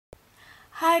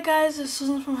Hi guys, it's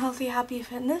Susan from Healthy Happy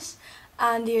Fitness,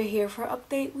 and you're here for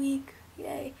update week.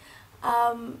 Yay!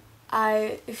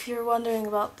 If you're wondering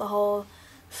about the whole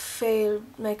failed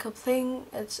makeup thing,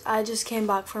 I just came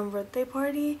back from a birthday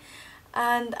party,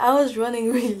 and I was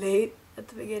running really late at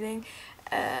the beginning,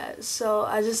 so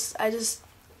I just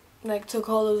like took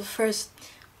hold of the first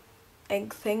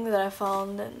thing that I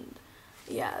found, and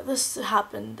yeah, this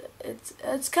happened.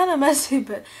 It's kind of messy,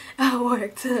 but it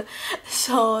worked,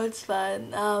 so it's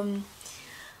fine.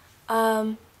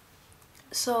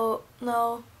 So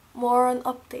now more on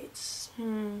updates.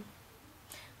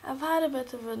 I've had a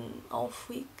bit of an off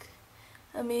week.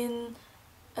 I mean,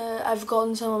 I've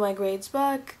gotten some of my grades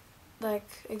back,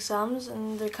 like exams,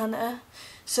 and they're kind of.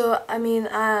 So I mean,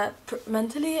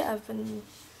 mentally I've been,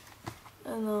 I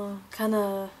don't know, kind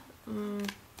of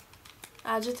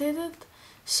agitated.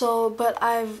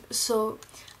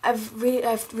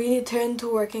 I've really turned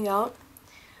to working out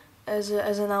as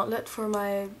an outlet for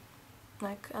my,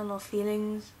 like, I don't know,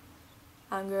 feelings,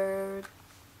 anger.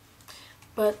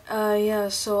 But yeah,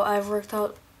 so I've worked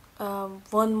out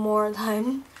one more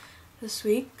time this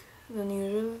week than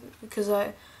usual because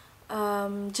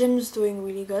gym's doing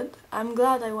really good. I'm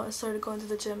glad I started going to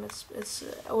the gym. It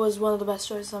was one of the best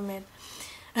choices I've made.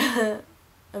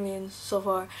 I mean, so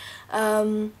far.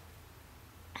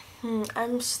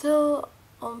 I'm still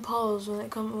on pause when it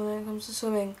comes to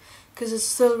swimming because it's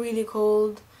still really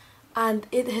cold, and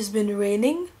it has been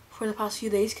raining for the past few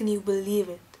days. Can you believe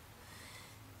it?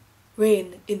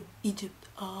 Rain in Egypt.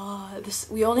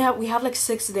 We have like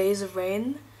 6 days of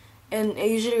rain, and it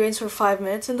usually rains for 5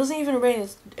 minutes, and it doesn't even rain.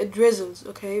 It drizzles,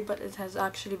 okay, but it has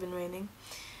actually been raining.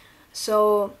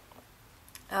 So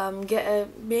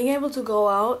being able to go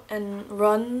out and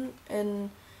run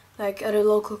in, like, at a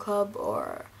local club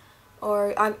or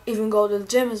even go to the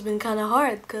gym has been kind of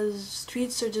hard because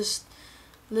streets are just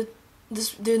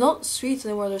they're not streets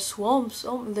anymore, they're swamps.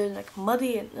 They're like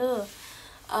muddy and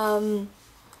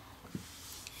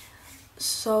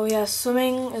so yeah,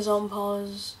 swimming is on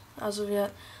pause as of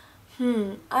yet.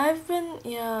 I've been,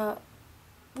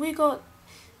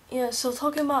 so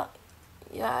talking about,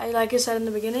 like I said in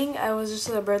the beginning, I was just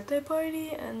at a birthday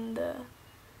party, and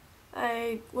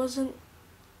I wasn't,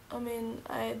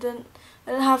 I didn't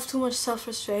have too much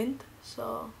self-restraint,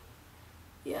 so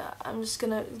yeah, I'm just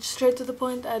gonna straight to the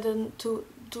point. I didn't do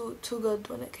too good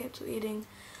when it came to eating,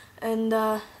 and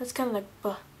it's kind of like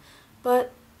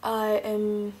but I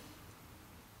am,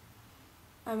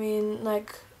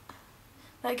 like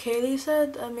Haley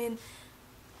said,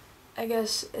 I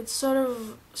guess it's sort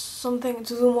of something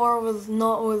to do more with,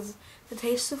 not with the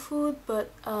taste of food,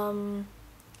 but something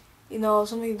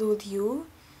to do with you.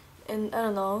 And I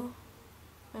don't know,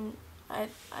 I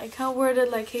can't word it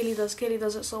like Haley does. Haley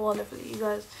does it so wonderfully, you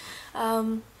guys.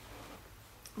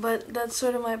 But that's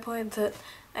sort of my point, that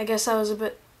I guess I was a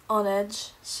bit on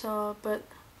edge. So, but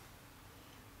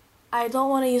I don't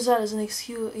want to use that as an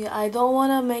excuse. Yeah, I don't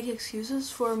want to make excuses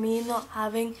for me not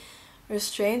having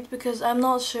restraint, because I'm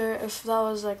not sure if that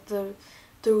was like the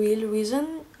real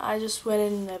reason. I just went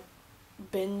in and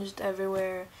binged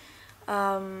everywhere.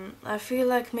 I feel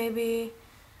like maybe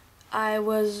I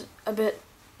was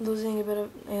losing a bit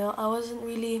of,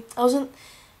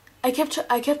 I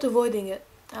kept avoiding it.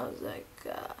 I was like,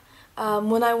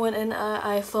 when I went in,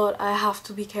 I thought I have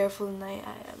to be careful, and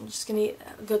I'm just gonna eat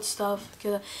good stuff,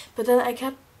 but then I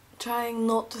kept trying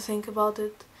not to think about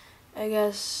it, I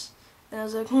guess, and I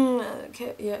was like,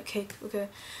 okay, yeah, cake, okay.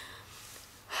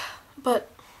 But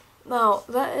now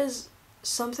that is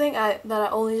something that I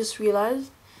only just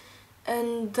realized,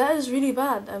 and that is really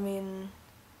bad.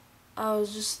 I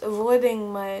was just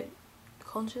avoiding my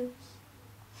conscience,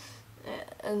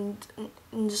 and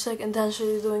just like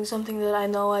intentionally doing something that I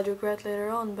know I'd regret later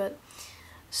on. But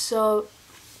so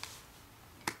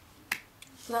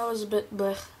that was a bit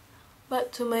blech.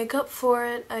 But to make up for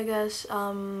it, I guess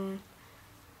oh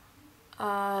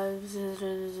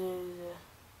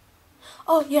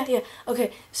yeah,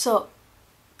 okay, so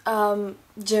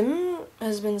gym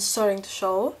has been starting to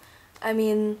show. I've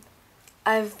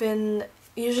been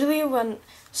usually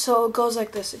so it goes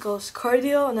like this. It goes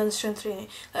cardio and then strength training.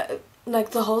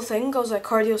 Like the whole thing goes like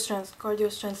cardio, strength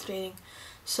training.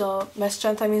 So by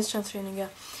strength I mean strength training, yeah.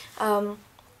 And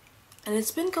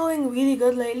it's been going really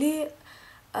good lately.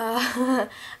 So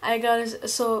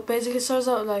basically it starts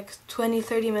out like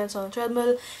 20-30 minutes on a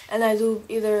treadmill, and I do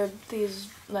either these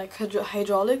like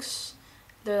hydraulics.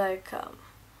 They're like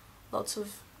lots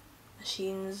of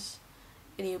machines,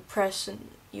 and you press and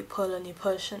you pull and you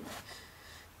push, and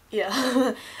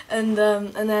yeah. and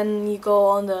then you go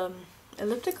on the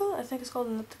elliptical, I think it's called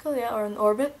an elliptical, yeah, or an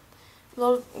orbit,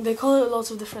 they call it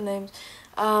lots of different names,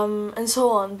 and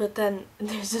so on. But then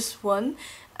there's this one.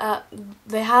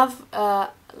 They have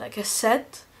like a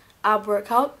set ab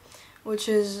workout, which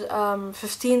is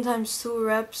 15 times 2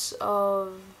 reps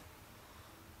of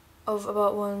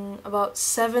about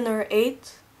 7 or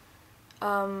 8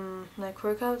 like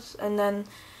workouts, and then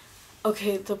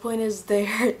okay, the point is they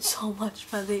hurt so much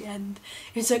by the end.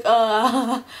 It's like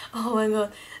oh my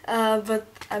god. But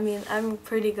I mean, I'm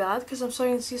pretty glad because I'm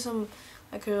starting to see some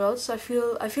like results. I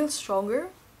feel stronger,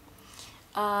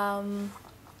 and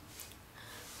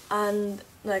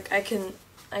like I can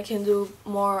do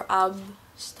more ab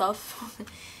stuff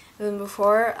than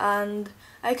before, and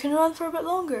I can run for a bit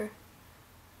longer,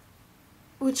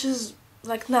 which is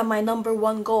like not my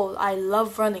 #1 goal. I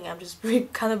love running. I'm just really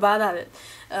kind of bad at it.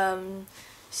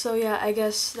 So yeah, I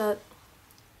guess that's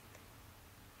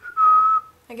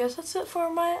it for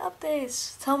my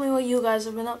updates. Tell me what you guys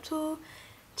have been up to.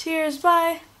 Cheers,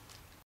 bye!